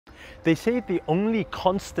They say the only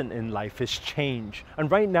constant in life is change. And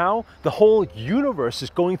right now, the whole universe is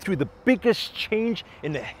going through the biggest change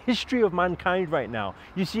in the history of mankind right now.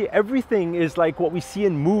 You see, everything is like what we see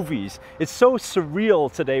in movies. It's so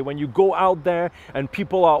surreal today when you go out there and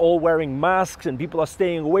people are all wearing masks and people are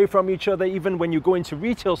staying away from each other. Even when you go into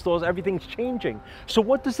retail stores, everything's changing. So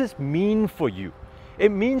what does this mean for you? It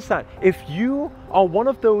means that if you are one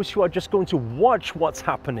of those who are just going to watch what's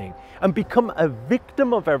happening and become a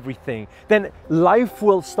victim of everything, then life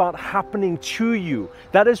will start happening to you.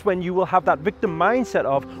 That is when you will have that victim mindset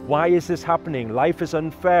of, why is this happening? Life is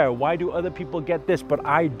unfair. Why do other people get this, but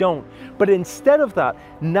I don't? But instead of that,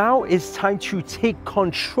 now it's time to take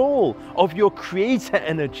control of your creator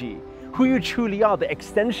energy, who you truly are, the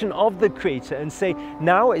extension of the creator, and say,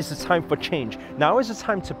 now is the time for change. Now is the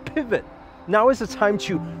time to pivot. Now is the time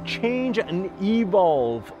to change and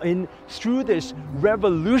evolve through this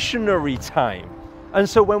revolutionary time. And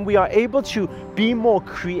so when we are able to be more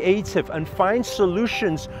creative and find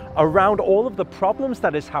solutions around all of the problems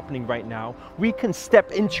that is happening right now, we can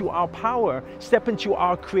step into our power, step into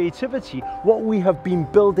our creativity, what we have been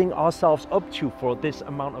building ourselves up to for this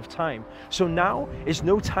amount of time. So now is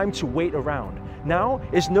no time to wait around. Now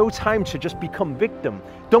is no time to just become victim.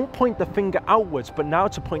 Don't point the finger outwards, but now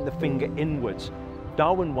to point the finger inwards.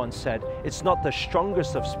 Darwin once said, it's not the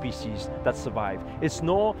strongest of species that survive. It's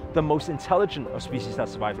nor the most intelligent of species that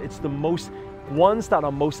survive. It's the ones that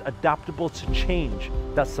are most adaptable to change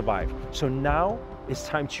that survive. So now it's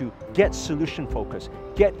time to get solution focused,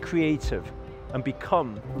 get creative, and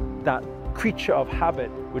become that creature of habit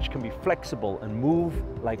which can be flexible and move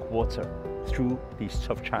like water through these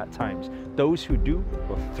tough times. Those who do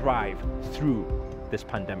will thrive through this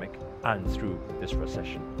pandemic and through this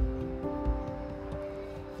recession.